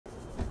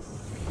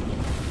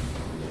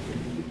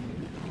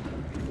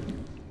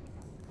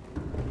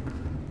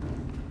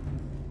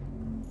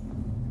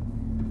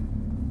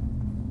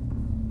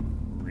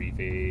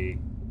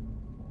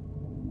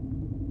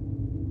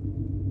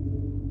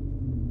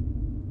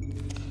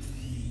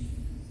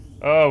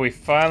Oh, we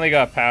finally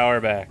got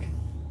power back.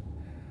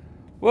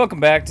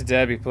 Welcome back to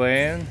Debbie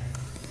Playing.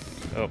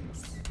 Oh,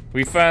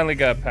 we finally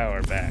got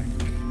power back.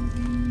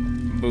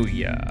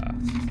 Booyah.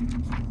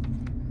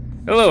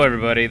 Hello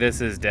everybody, this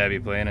is Debbie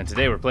Playing, and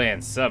today we're playing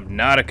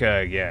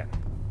Subnautica again.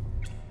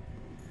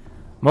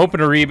 I'm hoping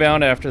to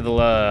rebound after the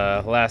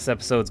last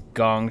episode's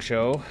gong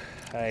show.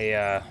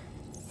 I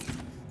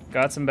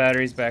got some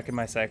batteries back in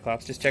my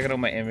Cyclops, just checking out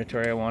my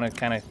inventory. I want to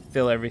kind of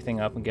fill everything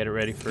up and get it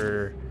ready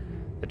for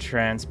the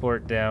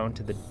transport down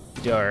to the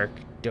dark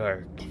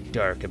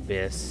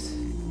abyss.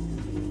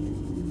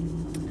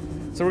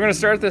 So we're going to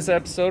start this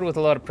episode with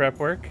a lot of prep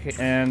work,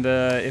 and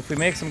if we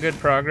make some good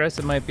progress,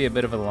 it might be a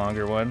bit of a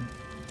longer one.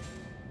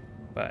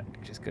 But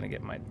just going to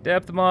get my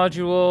depth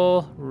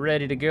module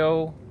ready to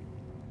go.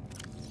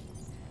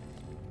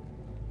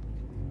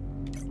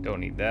 Don't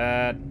need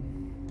that.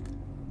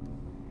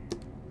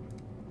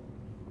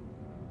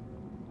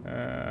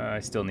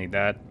 I still need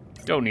that.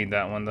 Don't need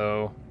that one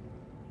though.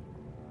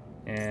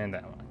 And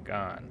that one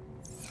gone.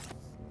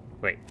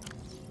 Wait.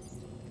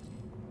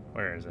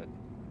 Where is it?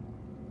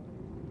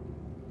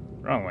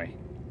 Wrong way.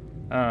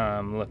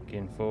 I'm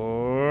looking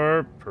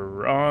for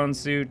prawn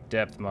suit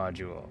depth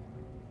module.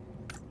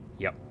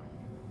 Yep.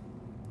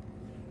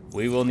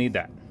 We will need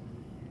that.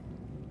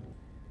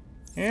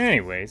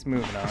 Anyways,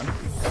 moving on.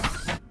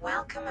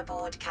 Welcome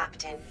aboard,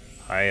 Captain.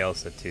 Hi,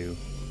 Elsa, too.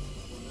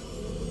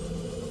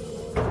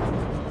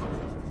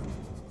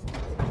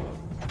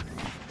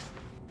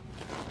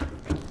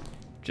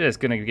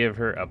 Just gonna give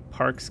her a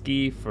park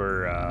ski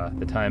for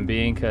the time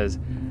being, because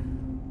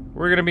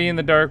we're gonna be in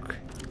the dark.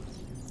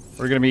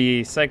 We're gonna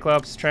be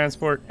Cyclops,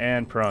 transport,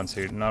 and prawn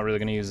suit. I'm not really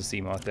gonna use the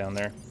sea moth down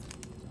there.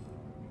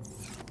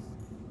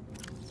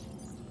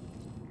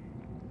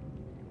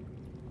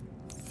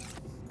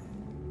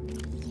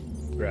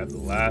 Grab the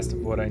last of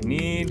what I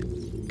need.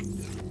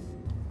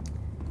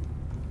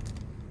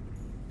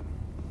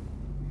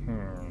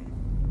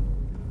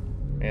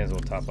 May as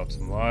well top up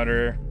some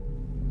water.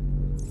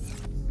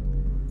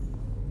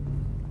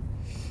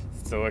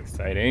 So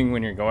exciting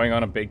when you're going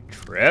on a big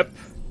trip.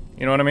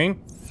 You know what I mean?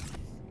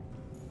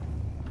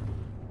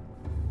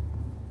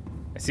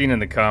 I seen in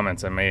the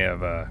comments I may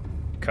have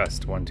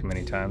cussed one too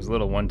many times. A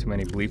little one too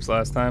many bleeps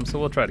last time, so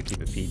we'll try to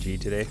keep it PG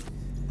today.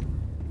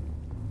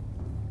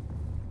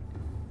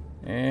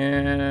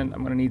 And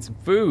I'm gonna need some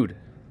food.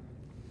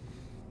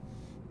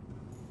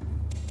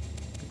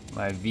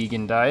 My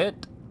vegan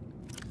diet.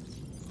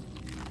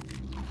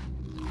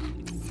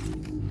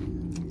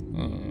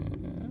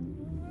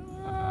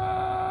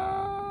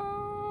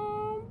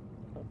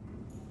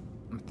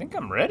 I think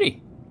I'm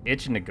ready.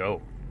 Itching to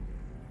go.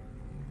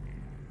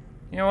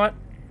 You know what?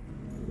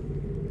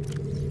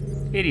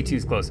 82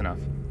 is close enough.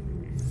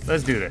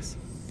 Let's do this.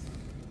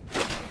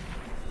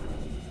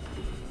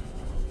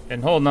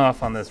 Been holding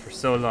off on this for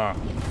so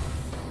long.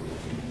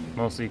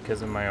 Mostly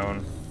because of my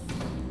own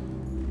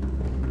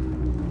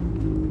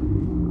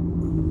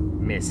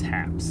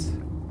mishaps.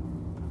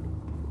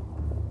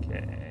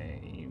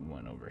 Okay,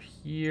 one over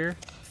here.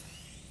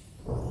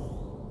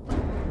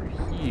 Over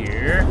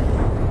here.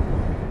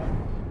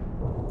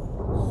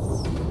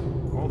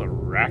 Oh, the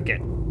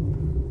racket.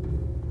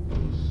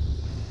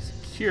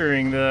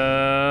 Securing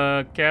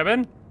the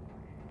cabin.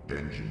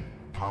 Engine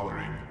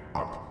powering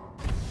up.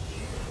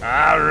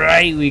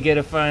 Alright, we get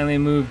to finally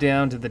move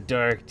down to the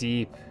dark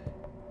deep.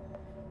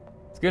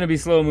 It's gonna be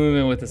slow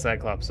moving with the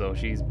Cyclops though.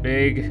 She's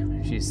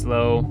big, she's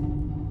slow,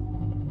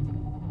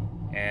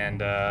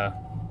 and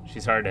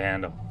she's hard to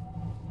handle.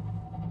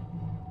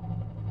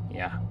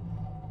 Yeah.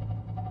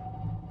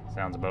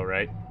 Sounds about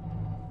right.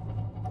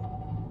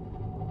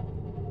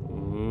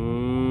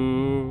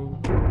 Ooh.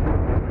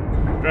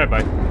 Drive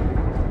by.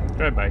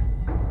 Drive by.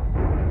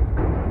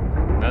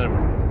 Another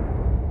one.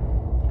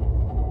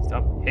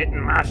 Stop hitting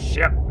my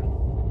ship.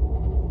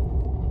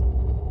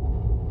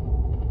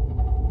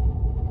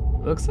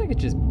 Looks like it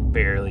just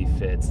barely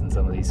fits in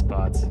some of these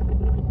spots.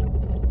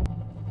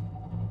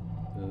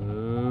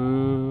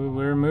 Ooh,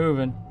 we're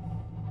moving.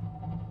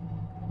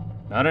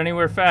 Not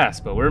anywhere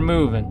fast, but we're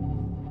moving.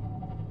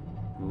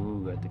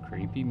 Ooh, got the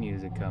creepy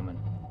music coming.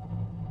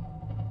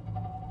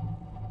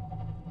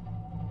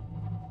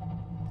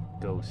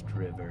 Ghost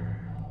River.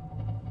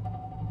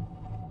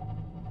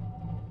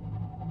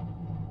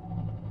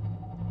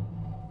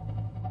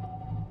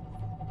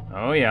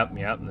 Oh, yep,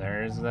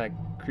 there's that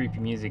creepy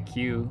music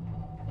cue.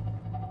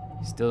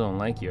 Still don't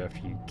like you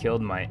after you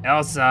killed my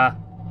Elsa.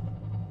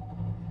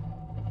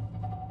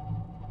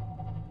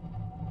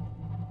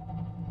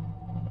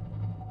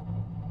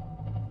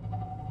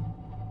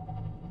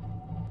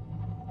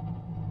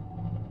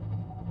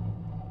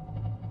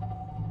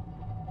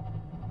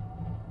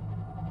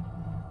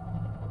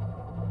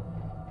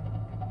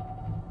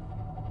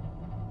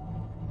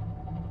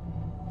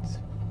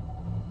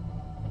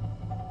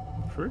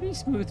 Pretty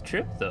smooth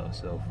trip though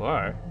so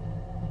far.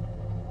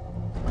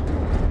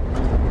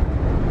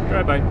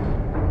 Drive by.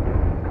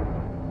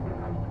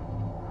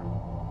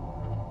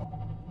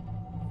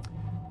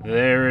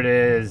 There it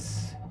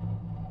is.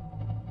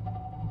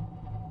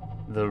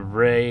 The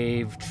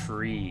Rave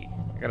Tree.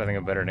 I gotta think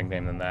of a better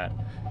nickname than that.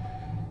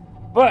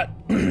 But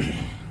the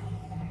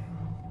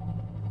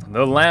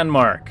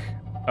landmark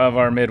of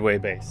our Midway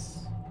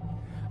base.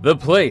 The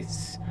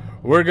place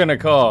we're gonna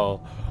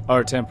call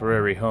our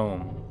temporary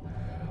home.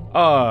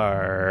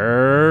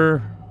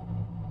 Our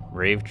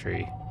Rave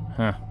Tree.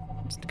 Huh.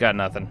 Just got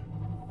nothing.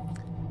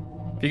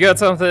 If you got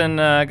something,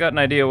 got an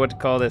idea what to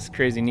call this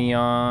crazy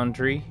neon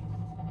tree,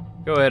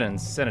 go ahead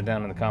and send it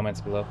down in the comments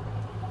below.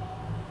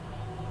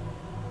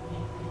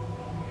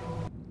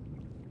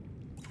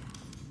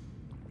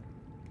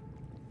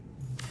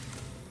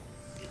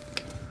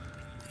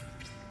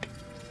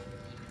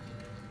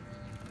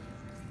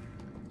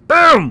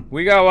 Boom!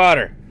 We got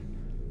water.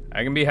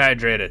 I can be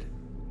hydrated.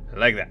 I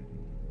like that.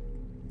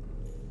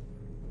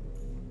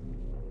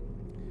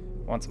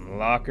 Want some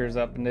lockers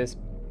up in this?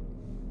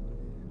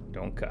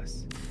 Don't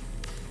cuss.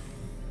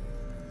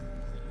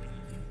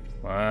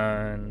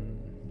 1,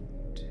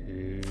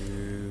 2,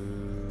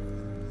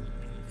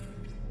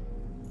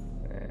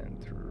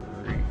 and 3.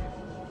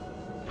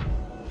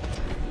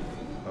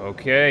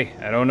 Okay,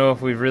 I don't know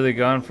if we've really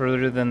gone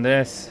further than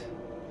this.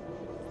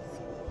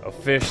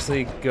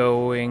 Officially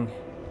going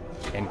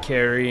and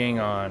carrying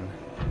on.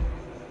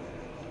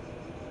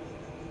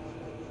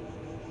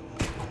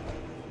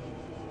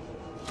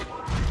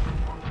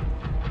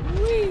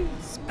 Whee!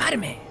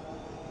 Spider-Man!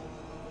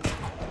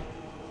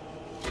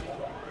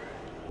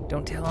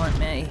 Don't tell Aunt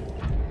May,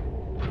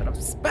 but I'm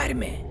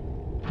Spider-Man.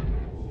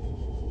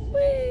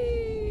 Whee!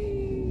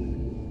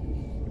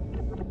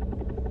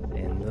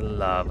 In the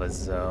lava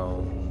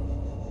zone.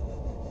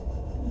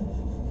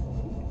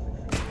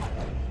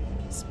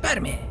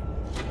 Spider-Man!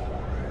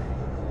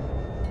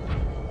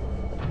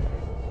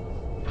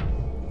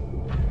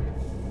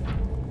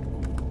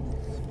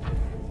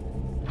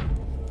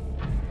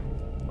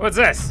 What's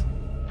this?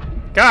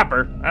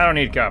 Copper? I don't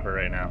need copper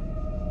right now.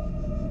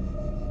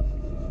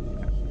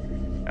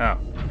 Oh,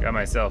 got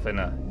myself in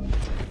a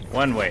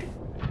one-way.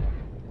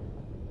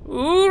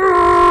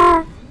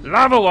 Ooh!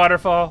 Lava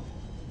waterfall.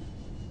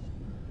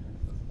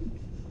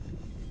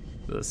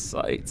 The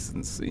sights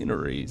and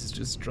sceneries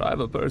just drive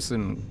a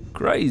person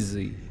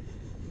crazy.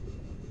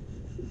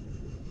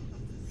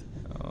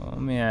 Oh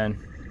man.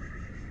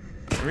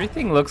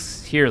 Everything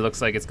looks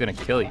like it's gonna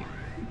kill you.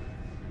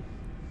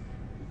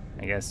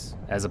 I guess,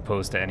 as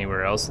opposed to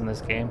anywhere else in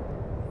this game.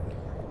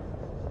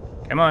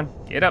 Come on,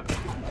 get up,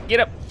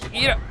 get up,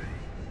 get up.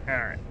 All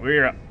right,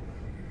 we're up.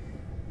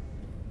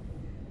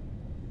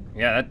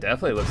 Yeah, that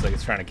definitely looks like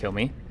it's trying to kill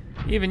me.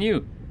 Even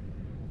you.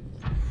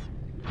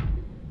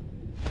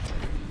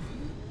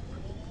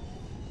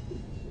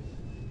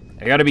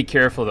 I gotta be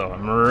careful though.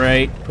 I'm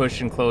right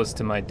pushing close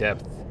to my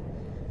depth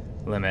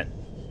limit.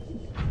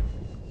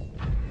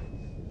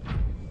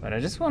 But I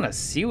just want to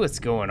see what's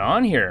going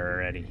on here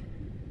already.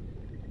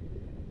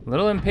 A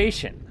little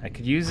impatient. I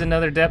could use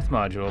another depth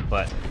module,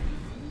 but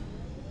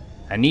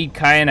I need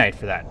kyanite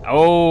for that.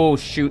 Oh,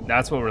 shoot.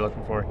 That's what we're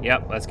looking for.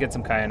 Yep, let's get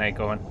some kyanite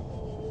going.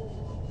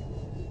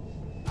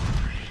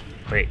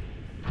 Wait.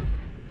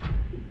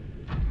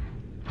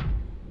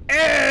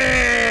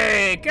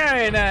 Hey,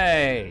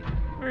 kyanite!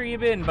 Where you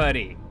been,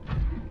 buddy?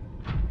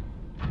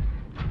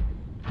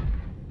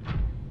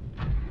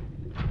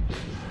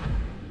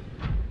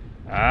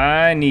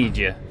 I need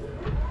you.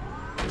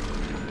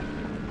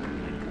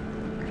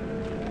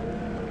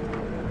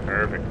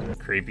 Perfect.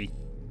 Creepy.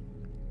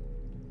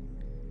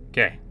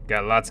 Okay,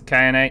 got lots of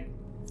kyanite.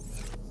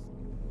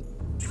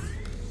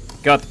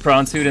 Got the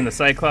prawn suit in the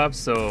Cyclops,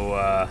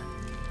 so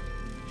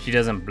she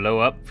doesn't blow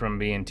up from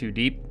being too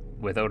deep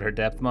without her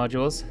depth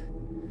modules.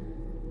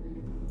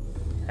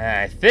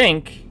 I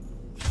think,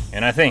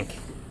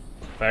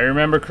 if I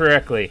remember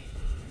correctly,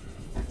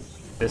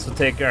 this will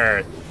take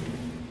our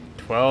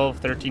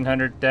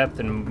 1300 depth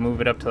and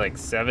move it up to like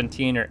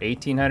 17 or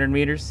 1800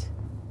 meters.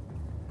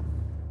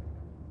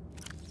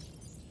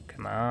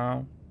 Come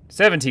on.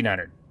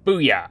 1700.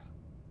 Booyah.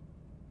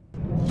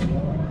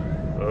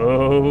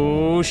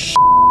 Oh, sh**.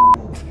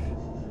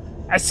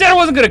 I said I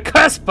wasn't gonna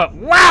cuss, but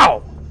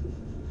wow!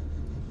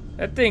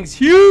 That thing's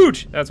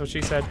huge! That's what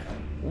she said.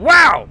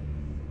 Wow!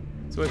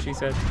 That's what she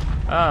said.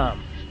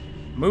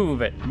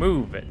 Move it,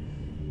 move it.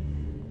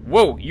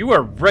 Whoa, you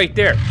are right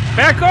there.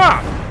 Back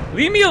off!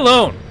 Leave me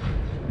alone!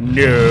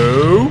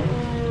 No!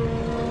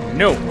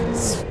 No!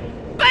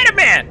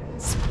 Spider-Man!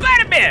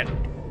 Spider-Man!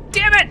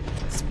 Damn it!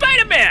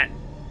 Spider-Man!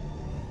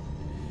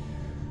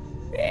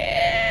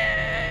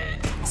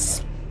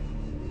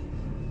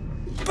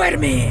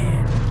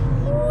 Spider-Man!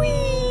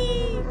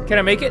 Whee! Can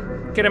I make it?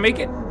 Can I make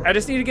it? I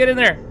just need to get in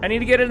there. I need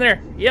to get in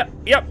there. Yep,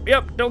 yep,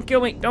 yep. Don't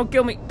kill me. Don't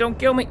kill me. Don't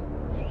kill me.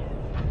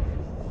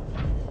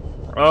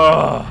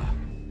 Oh.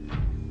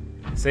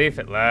 Safe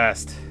at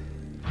last.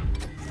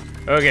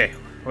 Okay,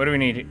 what do we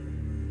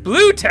need?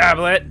 Blue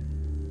tablet?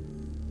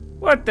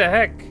 What the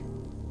heck?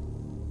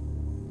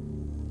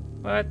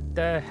 What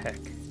the heck?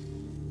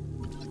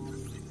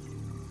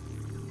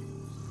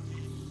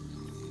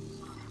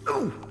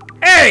 Ooh.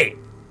 Hey!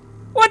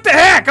 What the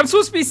heck? I'm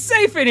supposed to be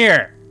safe in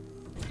here!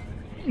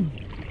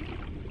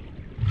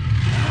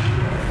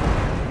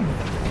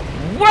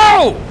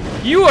 Oh!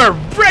 You are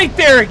right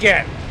there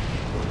again!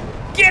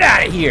 Get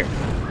out of here!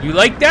 You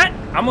like that?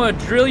 I'm gonna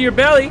drill your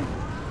belly.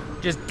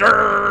 Just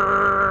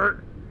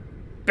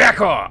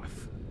back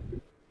off.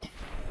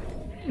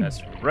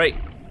 That's right.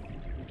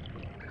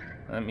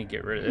 Let me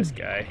get rid of this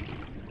guy.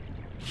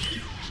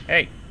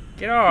 Hey,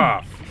 get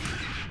off!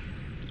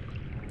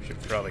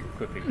 Should probably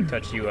quickly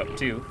touch you up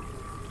too.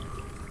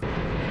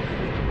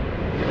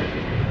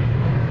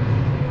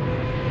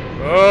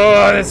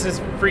 Oh, this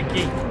is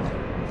freaky.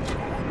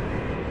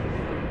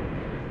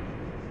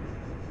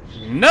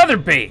 Another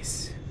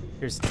base.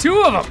 There's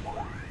 2 of them.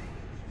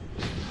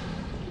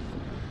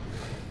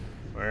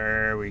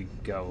 Where we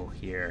go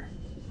here?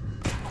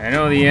 I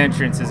know the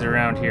entrance is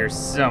around here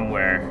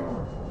somewhere.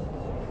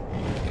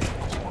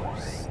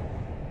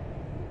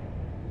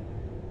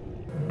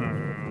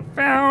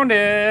 Found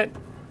it.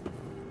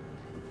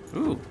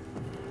 Ooh.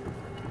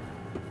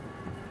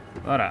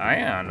 A lot of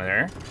ion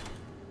there.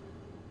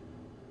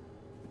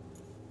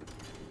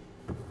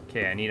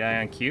 Okay, I need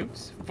ion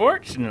cubes.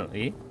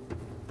 Fortunately,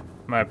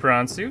 my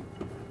prawn suit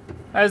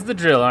has the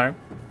drill arm,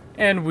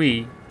 and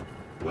we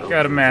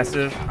got a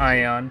massive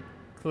ion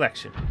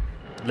collection.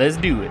 Let's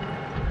do it.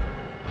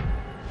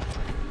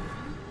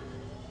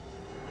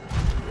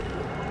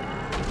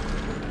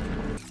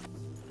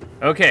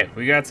 Okay,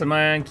 we got some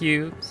ion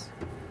cubes.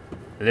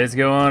 Let's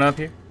go on up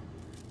here.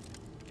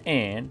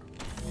 And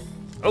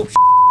oh,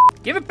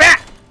 give it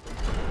back!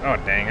 Oh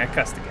dang, I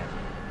cussed again.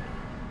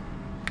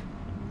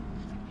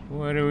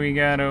 What do we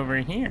got over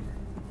here?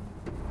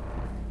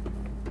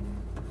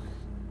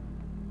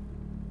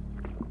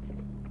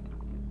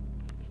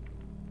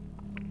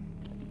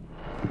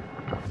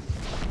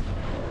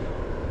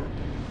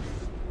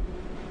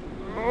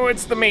 Oh,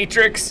 it's the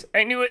Matrix.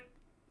 I knew it.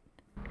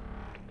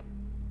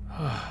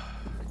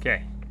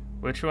 Okay,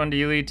 which one do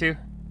you lead to?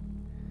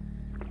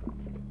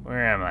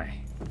 Where am I?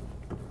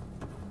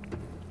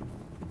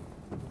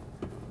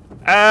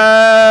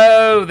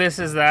 Oh, this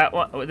is that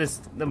one.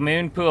 The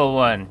moon pool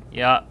one.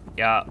 Yup.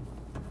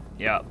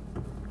 The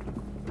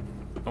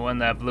one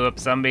that blew up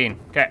Sunbeam.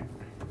 Okay.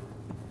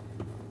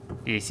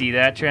 Do you see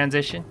that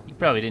transition? You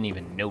probably didn't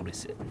even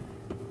notice it.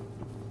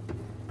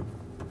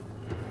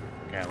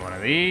 Grab one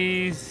of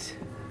these.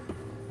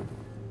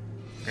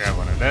 Grab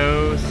one of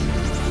those.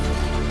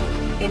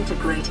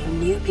 Integrating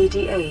new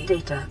PDA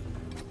data.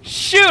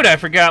 Shoot, I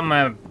forgot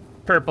my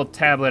purple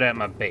tablet at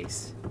my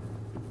base.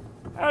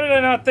 How did I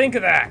not think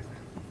of that?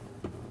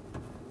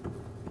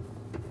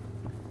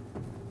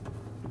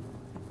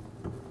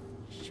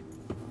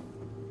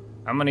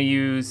 I'm gonna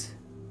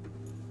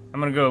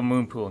go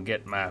moon pool and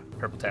get my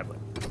purple tablet.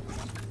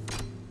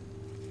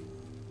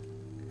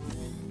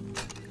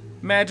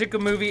 Magic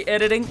of movie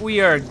editing,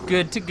 we are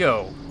good to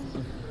go.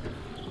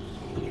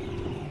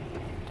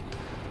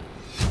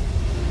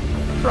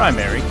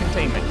 Primary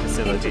containment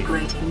facility.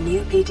 Integrating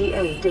new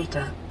PDA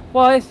data.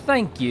 Why,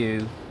 thank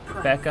you,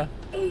 Becca.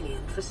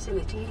 Alien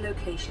facility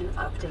location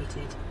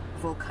updated.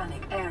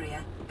 Volcanic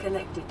area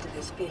connected to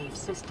this cave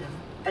system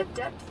at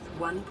depth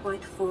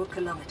 1.4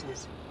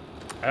 kilometers.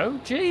 Oh,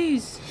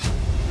 jeez.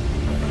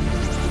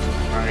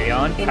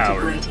 Ion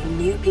power. Integrating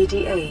new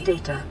PDA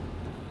data.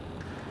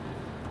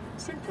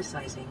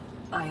 Synthesizing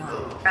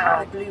ion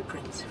power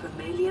blueprints for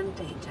Malian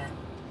data.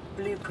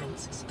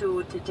 Blueprints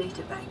stored to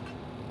databank.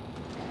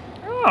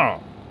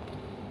 Oh.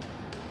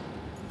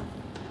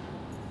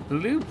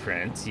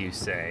 Blueprints, you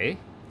say?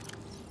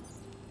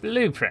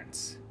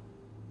 Blueprints.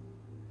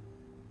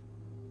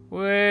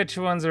 Which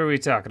ones are we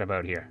talking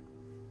about here?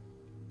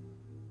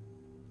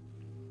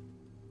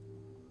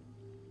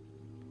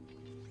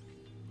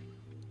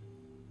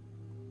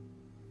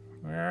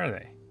 Where are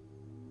they?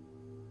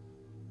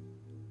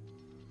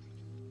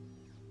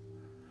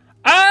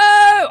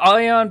 Oh!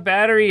 Ion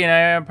battery and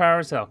ion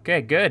power cell.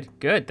 Okay, good.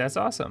 That's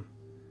awesome.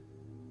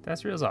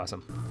 That's real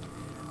awesome.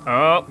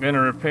 Oh, gonna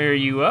repair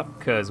you up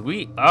because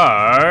we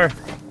are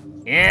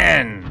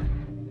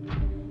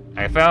in.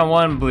 I found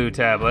one blue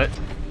tablet.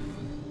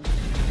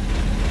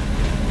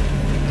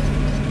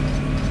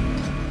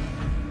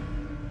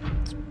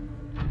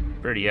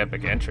 Pretty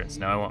epic entrance.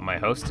 Now I want my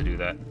host to do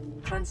that.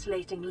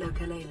 Translating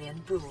local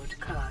alien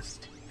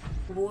broadcast.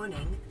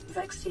 Warning,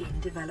 vaccine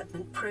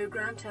development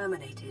program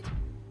terminated.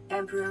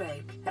 Emperor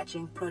egg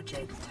hatching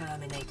project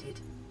terminated.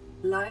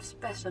 Live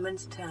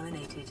specimens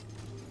terminated.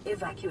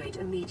 Evacuate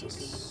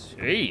immediately.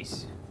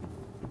 Jeez.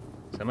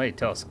 Somebody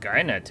tell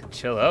Skynet to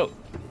chill out.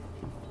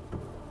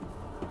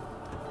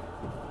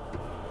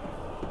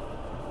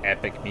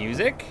 Epic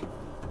music.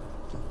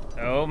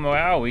 Oh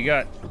wow, we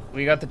got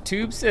the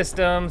tube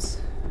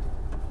systems.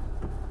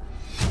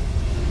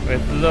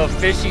 With little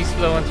fishies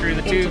flowing through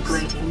the tubes.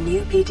 Integrating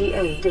new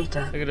PDA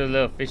data. Look at the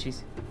little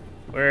fishies.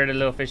 Where are the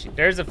little fishies?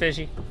 There's a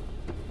fishy.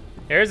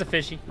 There's a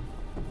fishy.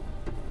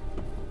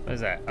 What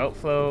is that?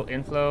 Outflow,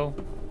 inflow.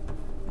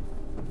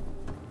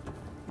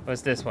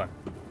 What's this one?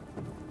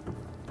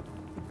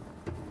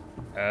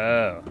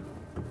 Oh.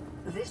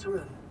 This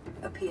room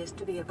appears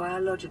to be a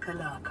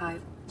biological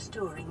archive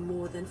storing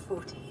more than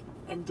 40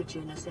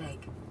 indigenous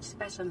egg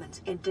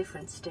Specimens in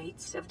different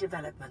states of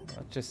development.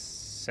 That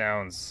just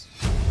sounds...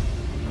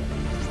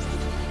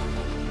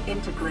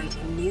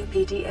 Integrating new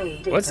PDA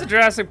data. What's the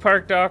Jurassic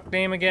Park doc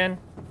name again?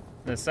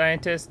 The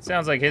scientist?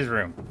 Sounds like his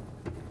room.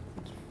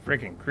 It's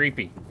freaking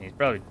creepy. He's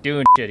probably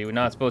doing shit he was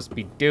not supposed to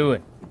be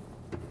doing.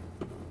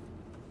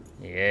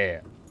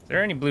 Yeah. Is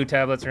there any blue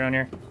tablets around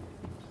here?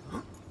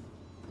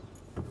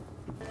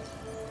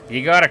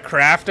 You gotta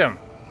craft them.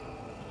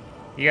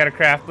 You gotta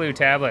craft blue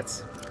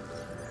tablets.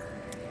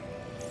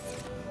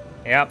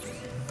 Yep.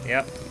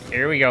 Yep.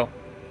 Here we go.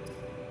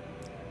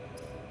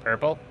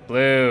 Purple.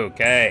 Blue.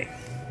 Okay.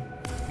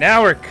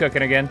 Now we're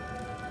cooking again.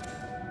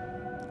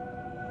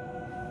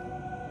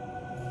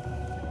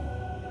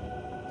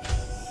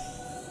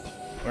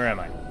 Where am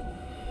I?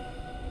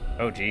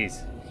 Oh,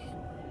 jeez.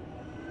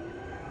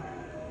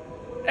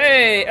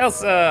 Hey,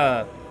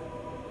 Elsa!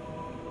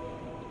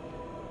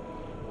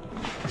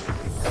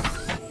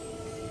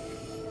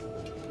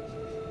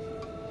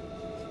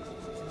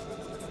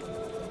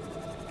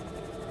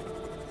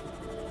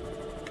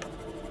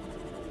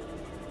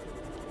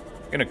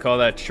 Gonna call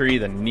that tree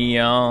the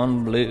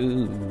neon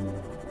blue.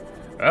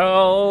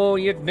 Oh,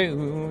 you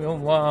do the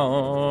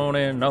one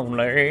and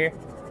only. I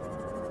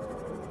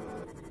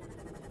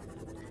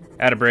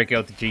had to break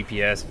out the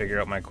GPS,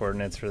 figure out my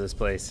coordinates for this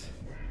place.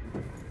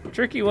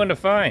 Tricky one to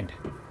find.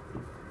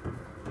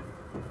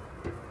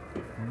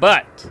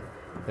 But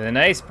the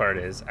nice part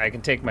is I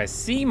can take my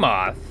sea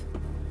moth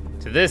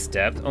to this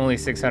depth, only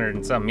 600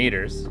 and some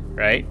meters,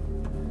 right?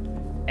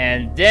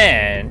 And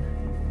then,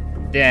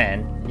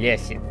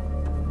 listen.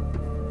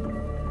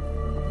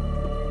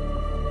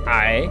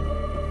 I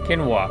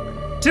can walk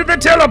to the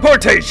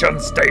teleportation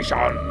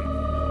station.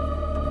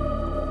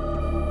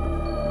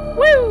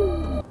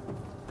 Woo!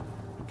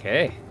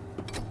 Okay.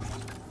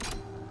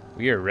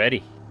 We are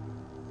ready.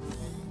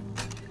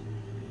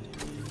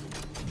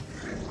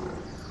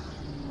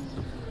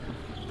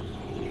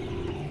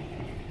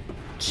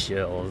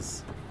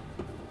 Chills.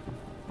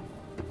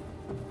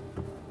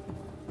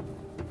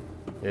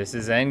 This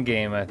is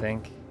endgame, I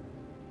think.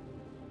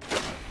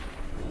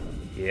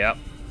 Yep.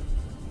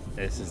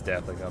 This is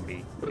definitely gonna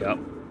be, yep.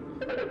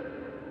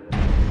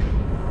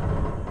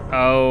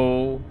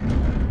 Oh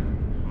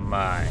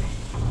my.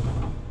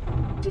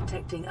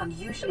 Detecting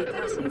unusually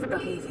passive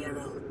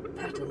behavioral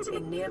patterns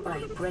in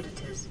nearby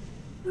predators.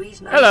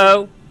 Reason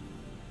Hello.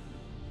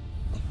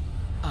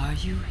 Are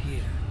you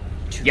here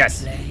to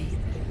Yes. play?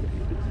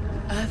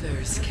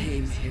 Others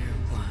came here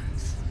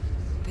once.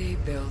 They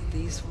built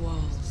these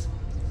walls.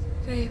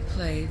 They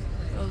played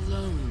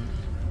alone.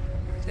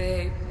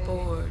 They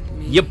bored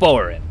me. You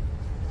boring.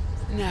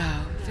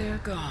 Now they're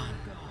gone.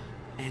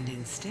 And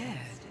instead,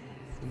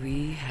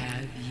 we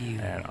have you.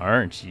 And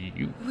aren't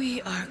you?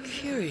 We are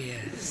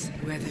curious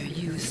whether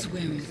you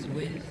swim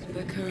with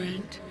the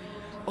current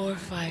or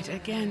fight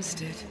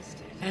against it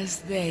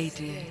as they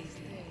did.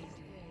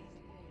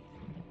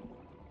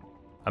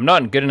 I'm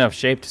not in good enough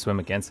shape to swim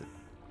against it.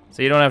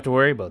 So you don't have to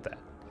worry about that.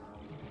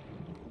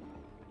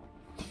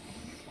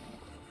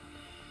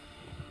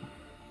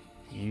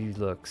 You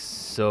look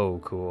so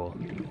cool.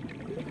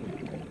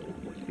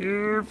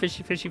 You're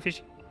fishy, fishy,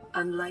 fishy.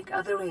 Unlike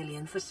other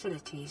alien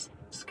facilities,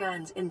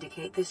 scans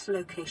indicate this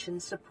location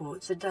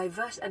supports a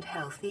diverse and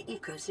healthy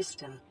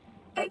ecosystem.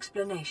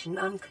 Explanation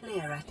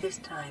unclear at this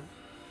time.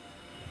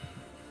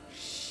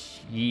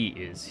 She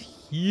is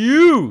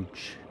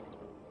huge.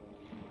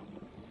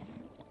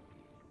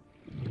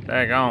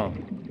 Back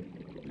on.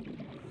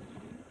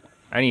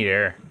 I need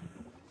air.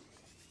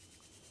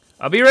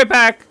 I'll be right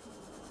back.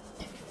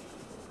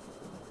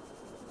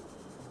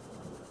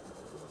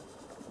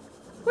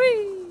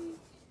 Whee!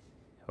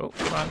 Oh,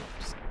 come on.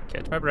 Just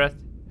catch my breath.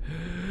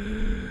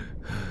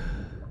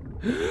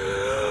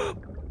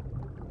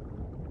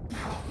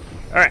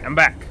 Alright, I'm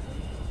back.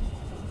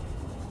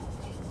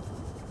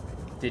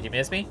 Did you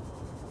miss me?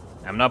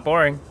 I'm not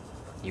boring.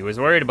 You was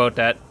worried about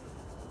that.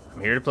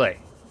 I'm here to play.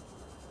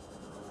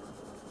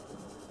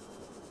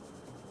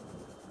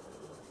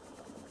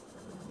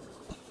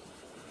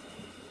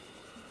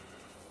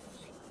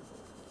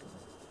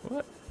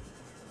 What?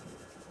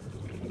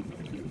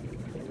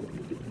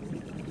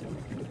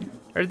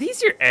 Are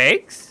these your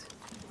eggs?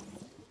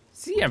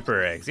 Sea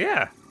Emperor eggs,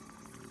 yeah.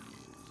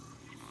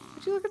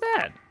 Would you look at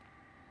that?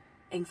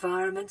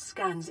 Environment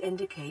scans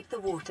indicate the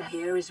water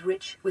here is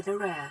rich with a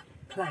rare,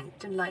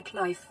 plankton-like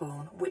life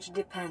form which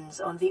depends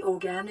on the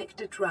organic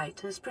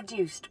detritus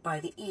produced by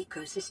the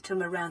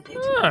ecosystem around it.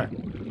 Huh.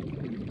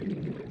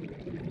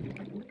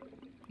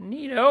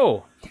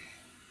 Neato.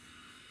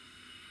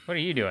 What are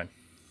you doing?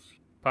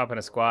 Popping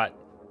a squat.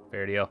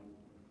 Fair deal.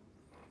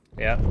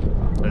 Yeah,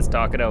 let's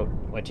talk it out.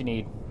 What you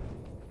need?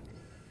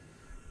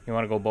 You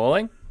want to go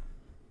bowling?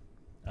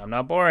 I'm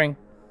not boring.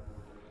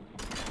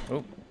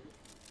 Oh.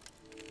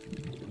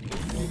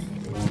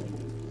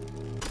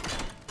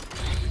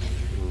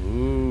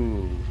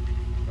 Ooh.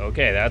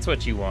 Okay, that's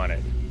what you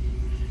wanted.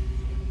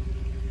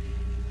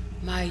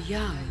 My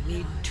young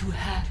need to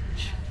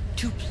hatch,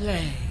 to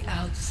play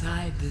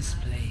outside this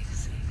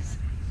place.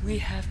 We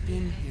have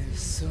been here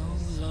so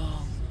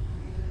long.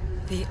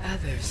 The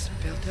others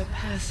built a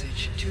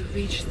passage to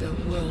reach the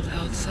world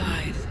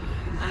outside.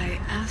 I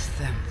asked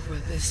them for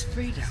this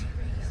freedom,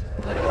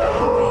 but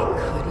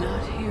they could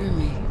not hear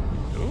me.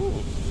 Ooh.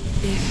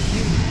 If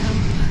you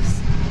help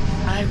us,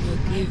 I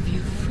will give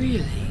you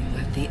freely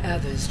what the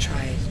others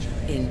tried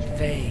in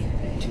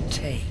vain to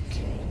take.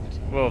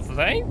 Well,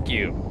 thank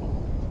you.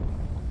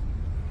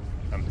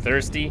 I'm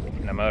thirsty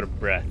and I'm out of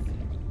breath.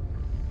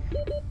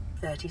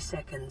 30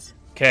 seconds.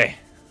 Okay.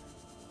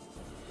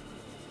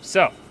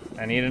 So,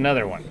 I need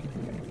another one.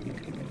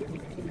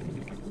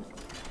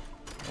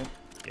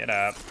 Get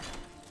up.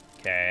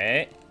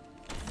 Okay.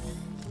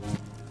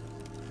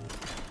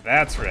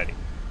 That's ready.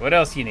 What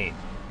else you need?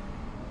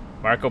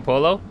 Marco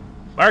Polo?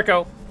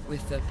 Marco!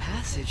 With the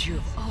passage you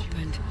have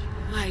opened,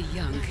 my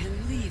young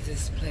can leave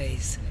this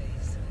place.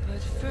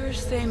 But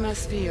first they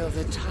must feel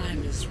the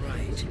time is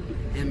right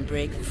and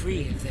break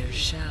free of their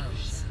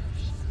shells.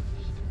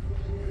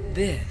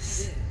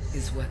 This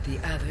is what the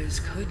others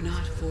could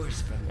not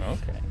force from me.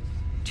 Okay.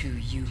 To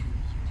you,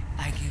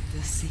 I give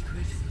the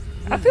secret.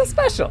 I feel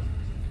special.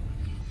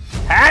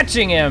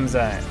 Hatching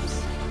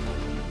enzymes.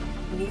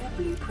 New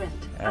blueprint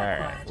Alright,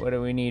 acquired. what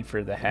do we need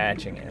for the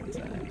hatching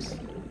enzymes?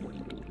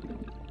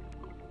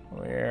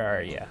 Where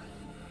are ya?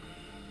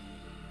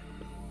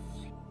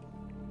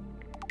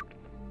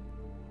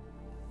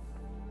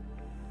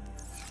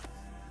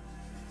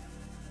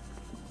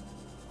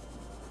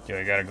 Do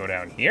I gotta go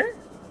down here?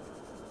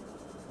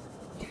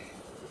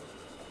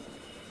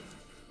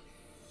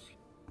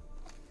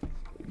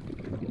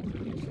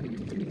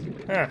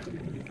 Huh.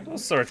 We'll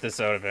sort this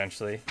out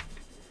eventually.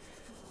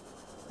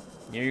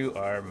 You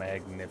are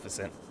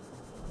magnificent.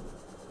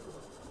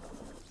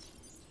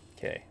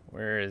 Okay,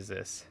 where is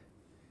this?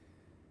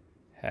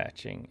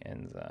 Hatching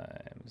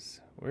enzymes.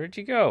 Where'd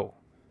you go?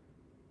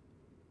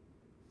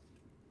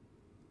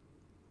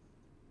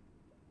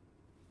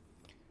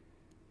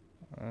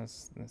 Well,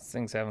 this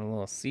thing's having a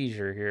little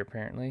seizure here,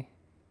 apparently.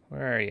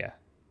 Where are you? Are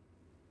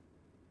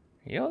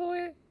you all the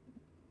way?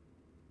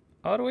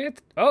 All the way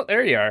at oh,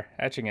 there you are.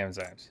 Hatching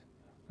enzymes.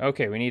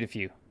 Okay, we need a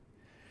few.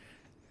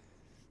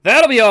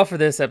 That'll be all for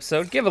this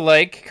episode. Give a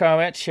like,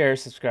 comment, share,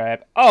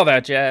 subscribe, all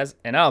that jazz,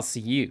 and I'll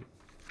see you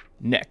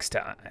next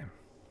time.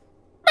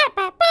 Bow,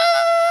 bow, bow.